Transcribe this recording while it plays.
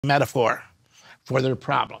metaphor for their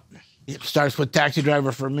problem. It starts with taxi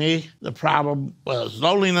driver for me. The problem was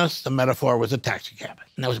loneliness. The metaphor was a taxi cab.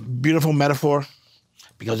 And that was a beautiful metaphor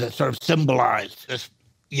because it sort of symbolized this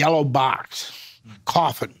yellow box,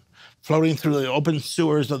 coffin, floating through the open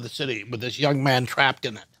sewers of the city with this young man trapped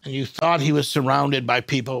in it. And you thought he was surrounded by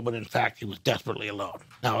people, but in fact, he was desperately alone.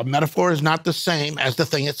 Now, a metaphor is not the same as the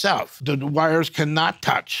thing itself. The wires cannot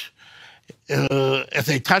touch. If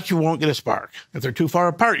they touch, you won't get a spark. If they're too far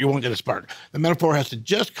apart, you won't get a spark. The metaphor has to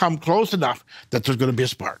just come close enough that there's going to be a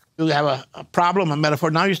spark. You have a problem, a metaphor.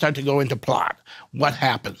 Now you start to go into plot. What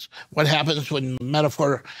happens? What happens when the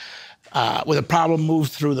metaphor, when a problem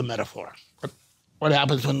moves through the metaphor? What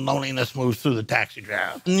happens when loneliness moves through the taxi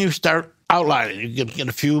driver? And you start outlining. You get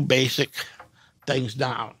a few basic things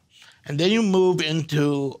down. And then you move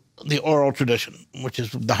into the oral tradition, which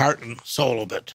is the heart and soul of it.